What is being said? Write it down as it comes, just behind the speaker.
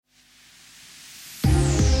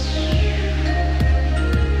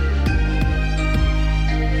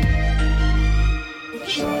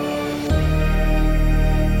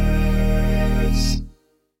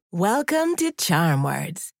Welcome to Charm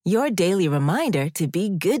Words, your daily reminder to be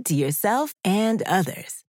good to yourself and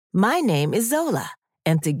others. My name is Zola,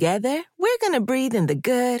 and together we're going to breathe in the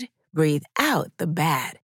good, breathe out the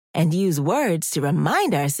bad, and use words to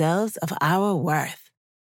remind ourselves of our worth.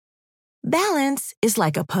 Balance is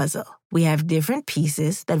like a puzzle. We have different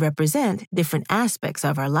pieces that represent different aspects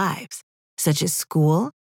of our lives, such as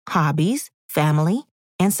school, hobbies, family,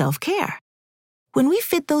 and self-care. When we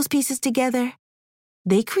fit those pieces together,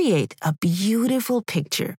 they create a beautiful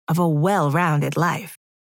picture of a well-rounded life.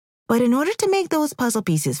 But in order to make those puzzle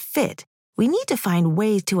pieces fit, we need to find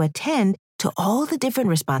ways to attend to all the different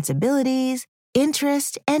responsibilities,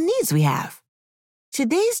 interests, and needs we have.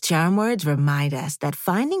 Today's charm words remind us that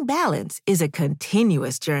finding balance is a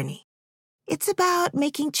continuous journey. It's about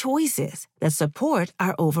making choices that support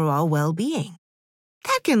our overall well-being.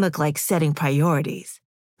 That can look like setting priorities,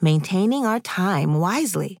 maintaining our time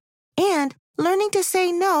wisely, and learning to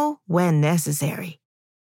say no when necessary.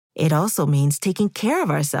 It also means taking care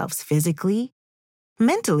of ourselves physically,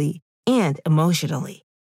 mentally, and emotionally.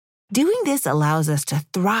 Doing this allows us to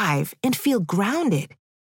thrive and feel grounded.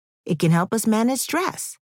 It can help us manage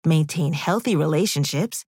stress, maintain healthy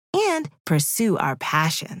relationships, and pursue our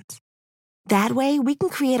passions. That way, we can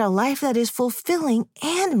create a life that is fulfilling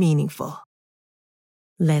and meaningful.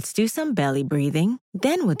 Let's do some belly breathing,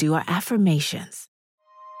 then we'll do our affirmations.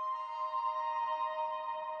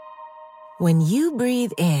 When you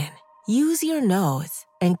breathe in, use your nose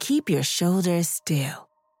and keep your shoulders still.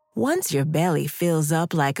 Once your belly fills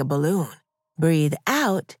up like a balloon, breathe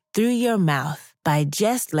out through your mouth by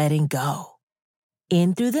just letting go.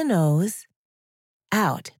 In through the nose,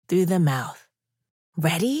 out through the mouth.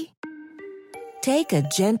 Ready? Take a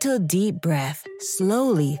gentle deep breath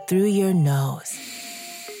slowly through your nose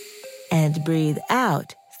and breathe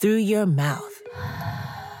out through your mouth.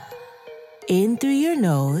 In through your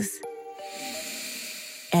nose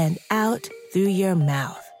and out through your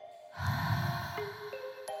mouth.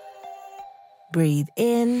 Breathe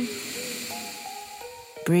in,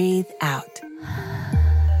 breathe out.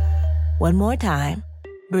 One more time.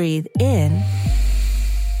 Breathe in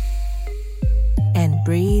and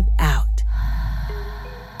breathe out.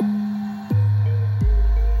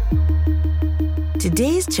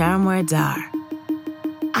 Today's charm words are,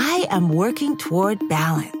 I am working toward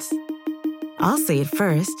balance. I'll say it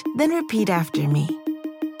first, then repeat after me.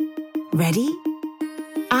 Ready?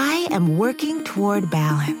 I am working toward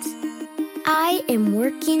balance. I am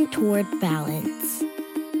working toward balance.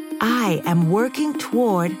 I am working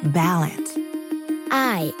toward balance.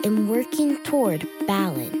 I am working toward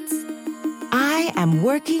balance. I am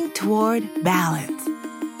working toward balance.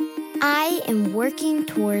 I am working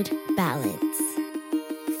toward balance.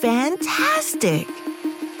 Fantastic!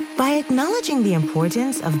 By acknowledging the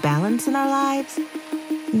importance of balance in our lives,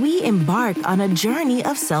 we embark on a journey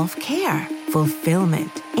of self-care,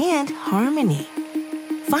 fulfillment, and harmony.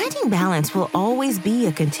 Finding balance will always be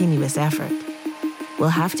a continuous effort. We'll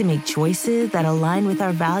have to make choices that align with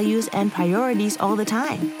our values and priorities all the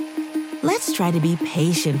time. Let's try to be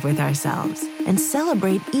patient with ourselves and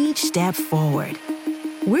celebrate each step forward.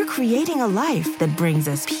 We're creating a life that brings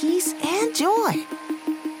us peace and joy.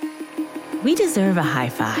 We deserve a high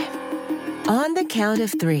five. On the count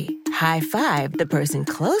of 3, high five the person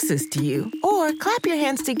closest to you, or clap your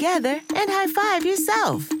hands together and high five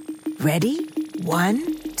yourself. Ready?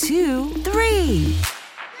 1, 2, 3.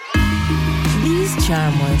 These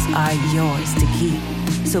charm words are yours to keep,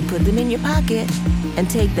 so put them in your pocket and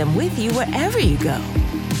take them with you wherever you go.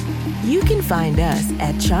 You can find us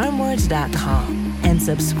at charmwords.com and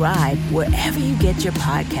subscribe wherever you get your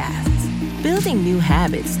podcasts. Building new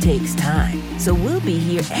habits takes time, so we'll be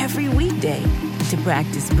here every weekday to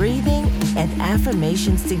practice breathing and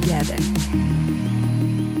affirmations together.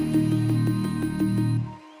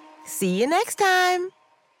 See you next time.